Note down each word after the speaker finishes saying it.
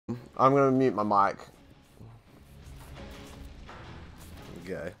I'm gonna mute my mic.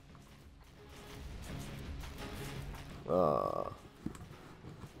 Okay.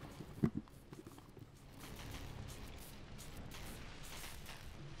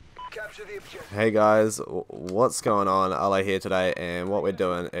 Capture the objective. Hey guys, what's going on? Ale here today, and what we're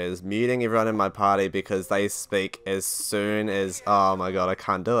doing is muting everyone in my party because they speak as soon as... Oh my god, I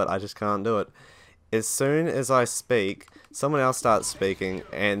can't do it. I just can't do it. As soon as I speak, someone else starts speaking,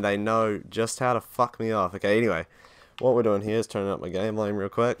 and they know just how to fuck me off. Okay, anyway, what we're doing here is turning up my game volume real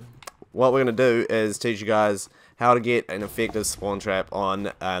quick. What we're going to do is teach you guys how to get an effective spawn trap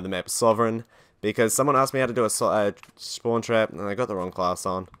on the map Sovereign, because someone asked me how to do a spawn trap, and I got the wrong class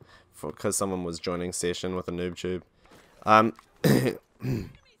on, because someone was joining session with a noob tube.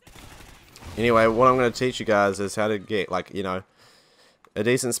 Anyway, what I'm going to teach you guys is how to get, like, you know, a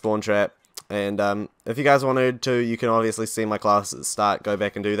decent spawn trap. And if you guys wanted to, you can obviously see my class at the start, go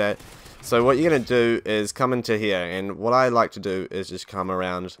back and do that. So what you're going to do is come into here, and what I like to do is just come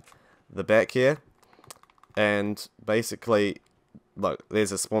around the back here, and basically, look,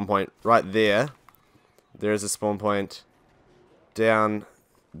 there's a spawn point right there. There is a spawn point down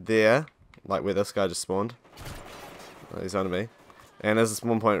there, like where this guy just spawned. Oh, he's under me. And there's a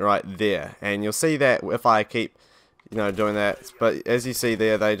spawn point right there, and you'll see that if I keep, you know, doing that. But as you see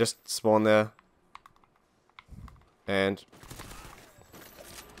there, they just spawn there, and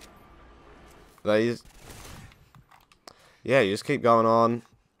they just, yeah, you just keep going on,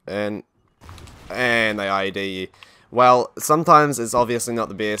 and they IED you. Well, sometimes it's obviously not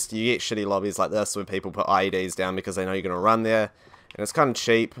the best. You get shitty lobbies like this where people put IEDs down because they know you're going to run there, and it's kind of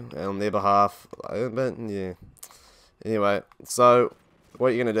cheap on their behalf, but yeah. Anyway, so what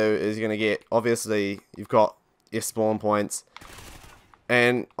you're going to do is you're going to get, obviously, you've got your spawn points,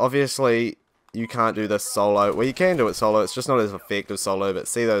 and obviously you can't do this solo. Well, you can do it solo, it's just not as effective solo, but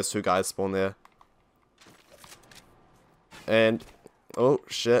see those two guys spawn there. And, oh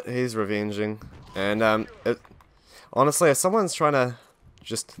shit, he's revenging. And, honestly, if someone's trying to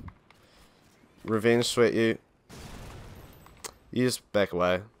just revenge sweat you, you just back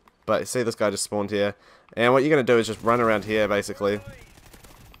away. But see, this guy just spawned here, and what you're going to do is just run around here, basically.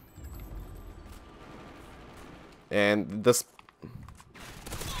 And this...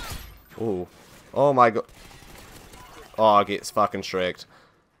 Ooh. Oh my god. Oh, gets fucking shreked.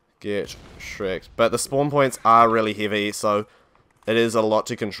 Get shreked. But the spawn points are really heavy, so it is a lot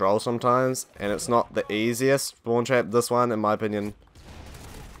to control sometimes. And it's not the easiest spawn trap. This one, in my opinion,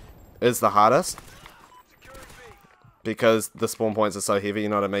 is the hardest. Because the spawn points are so heavy, you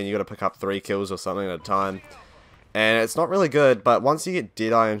know what I mean? You gotta pick up 3 kills or something at a time. And it's not really good, but once you get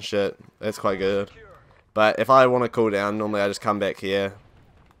Deadeye and shit, it's quite good. But if I want to cool down, normally I just come back here,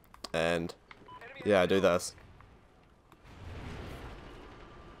 and yeah, I do this.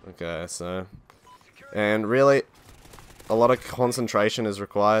 Okay, so, and really, a lot of concentration is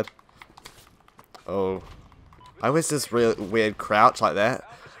required. Oh, I always this really weird crouch like that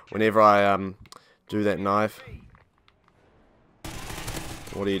whenever I do that knife.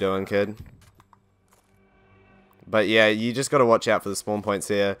 What are you doing, kid? But yeah, you just got to watch out for the spawn points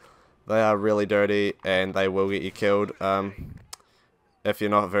here. They are really dirty, and they will get you killed. If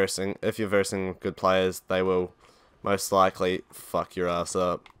you're versing good players, they will most likely fuck your ass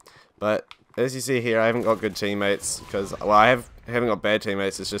up. But as you see here, I haven't got good teammates because, well, I haven't got bad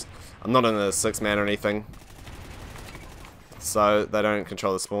teammates. It's just I'm not in a 6-man or anything, so they don't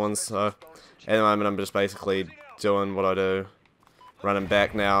control the spawns. So at the moment, I'm just basically doing what I do, running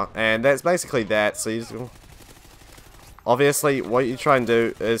back now, and that's basically that. So you just, obviously, what you try and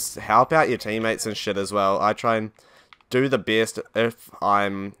do is help out your teammates and shit as well. I try and do the best if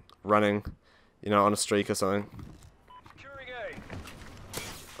I'm running, you know, on a streak or something.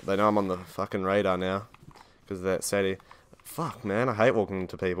 They know I'm on the fucking radar now because of that SATI. Fuck, man, I hate walking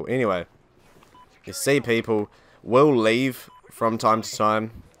into people. Anyway, you see people will leave from time to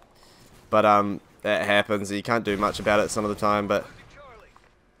time, but that happens. You can't do much about it some of the time, but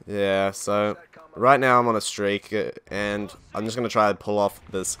yeah, so right now I'm on a streak, and I'm just going to try and pull off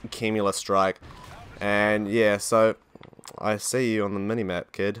this Cumulus strike. And yeah, so I see you on the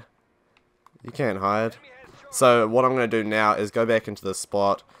minimap, kid. You can't hide. So what I'm going to do now is go back into the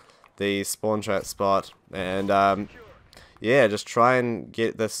spot, the spawn trap spot, and yeah, just try and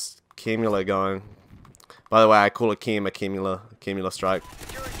get this Cumula going. By the way, I call it Cumula strike.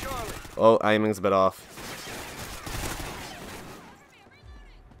 Oh, aiming's a bit off.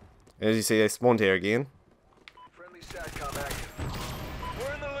 As you see, they spawned here again.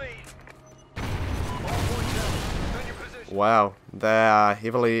 Wow, they are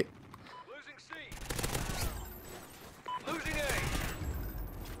heavily...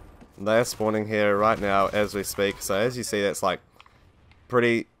 they're spawning here right now as we speak. So as you see, that's like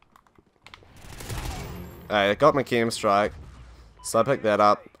pretty... I got my chem strike, so I picked that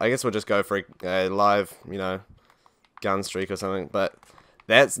up. I guess we'll just go for a live, you know, gun streak or something. But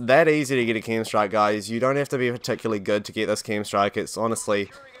that's that easy to get a chem strike, guys. You don't have to be particularly good to get this chem strike. It's honestly,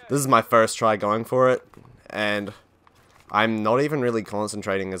 this is my first try going for it, and I'm not even really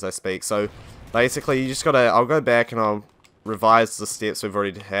concentrating as I speak. So basically, you just gotta, I'll go back and I'll revise the steps we've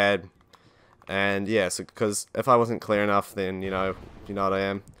already had. And yeah, so because if I wasn't clear enough, then you know what I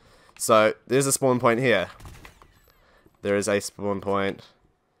am. So there's a spawn point here. There is a spawn point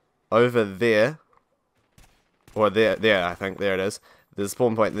over there, or there. I think there it is. There's a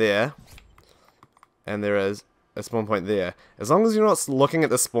spawn point there, and there is a spawn point there. As long as you're not looking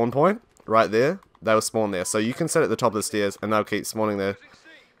at the spawn point right there, they'll spawn there. So you can sit at the top of the stairs, and they'll keep spawning there.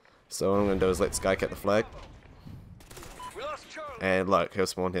 So what I'm gonna do is let Sky get the flag, and look, he'll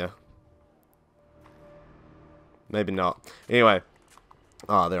spawn here. Maybe not. Anyway.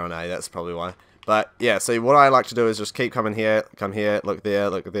 Oh, they're on A, that's probably why. But, yeah, so what I like to do is just keep coming here, come here, look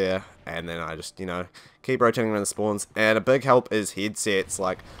there, and then I just, you know, keep rotating around the spawns. And a big help is headsets.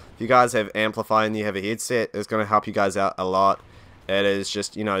 Like, if you guys have Amplify and you have a headset, it's going to help you guys out a lot. It is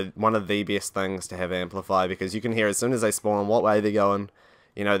just, you know, one of the best things to have Amplify, because you can hear as soon as they spawn what way they're going,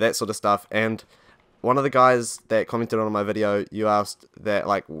 you know, that sort of stuff. And one of the guys that commented on my video, you asked that,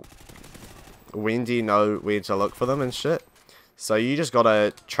 like, when do you know where to look for them and shit? So you just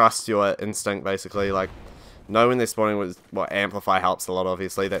gotta trust your instinct, basically. Like, know when they're spawning with, well, Amplify helps a lot,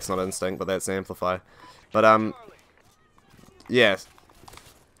 obviously. That's not instinct, but that's Amplify. But, yeah.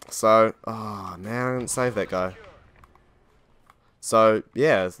 So, oh, man, I didn't save that guy. So,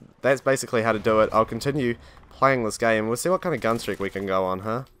 yeah, that's basically how to do it. I'll continue playing this game. We'll see what kind of gun streak we can go on,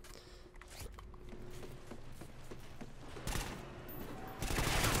 huh?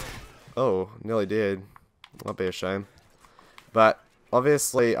 Oh, nearly did. That'll be a shame. But,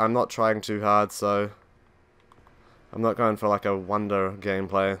 obviously, I'm not trying too hard, so I'm not going for, like, a wonder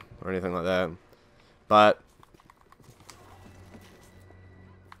gameplay or anything like that. But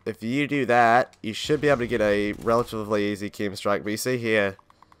if you do that, you should be able to get a relatively easy chem strike. But you see here,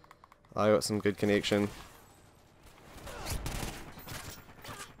 I got some good connection.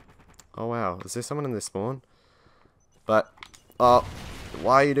 Oh, wow. Is there someone in this spawn? But, oh,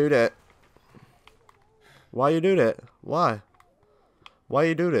 why you do that? Why you do that? Why? Why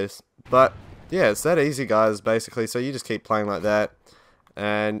you do this? But yeah, it's that easy, guys, basically. So you just keep playing like that,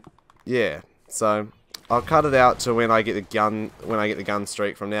 and yeah. So I'll cut it out to when I get the gun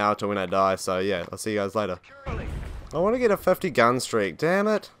streak from now to when I die. So yeah, I'll see you guys later. I want to get a 50 gun streak. Damn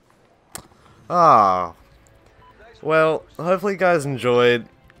it! Ah. Well, hopefully you guys enjoyed.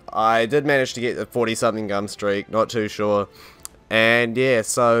 I did manage to get the 40 something gun streak. Not too sure. And yeah,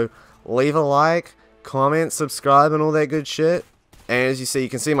 so leave a like, comment, subscribe, and all that good shit. And as you see, you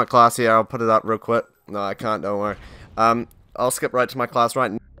can see my class here. I'll put it up real quick. No, I can't, don't worry. I'll skip right to my class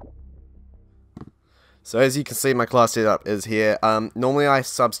right now. So as you can see, my class setup is here. Normally I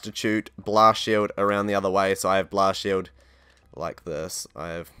substitute blast shield around the other way. So I have blast shield like this. I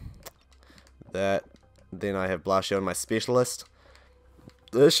have that. Then I have blast shield on my specialist.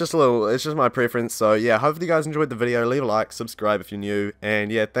 It's just my preference. So yeah, hopefully you guys enjoyed the video. Leave a like, subscribe if you're new.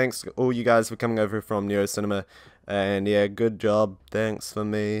 And yeah, thanks all you guys for coming over from Neo Cinema. And yeah, good job. Thanks for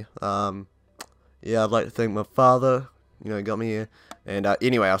me. Yeah, I'd like to thank my father. You know, got me here. And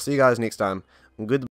anyway, I'll see you guys next time. Good.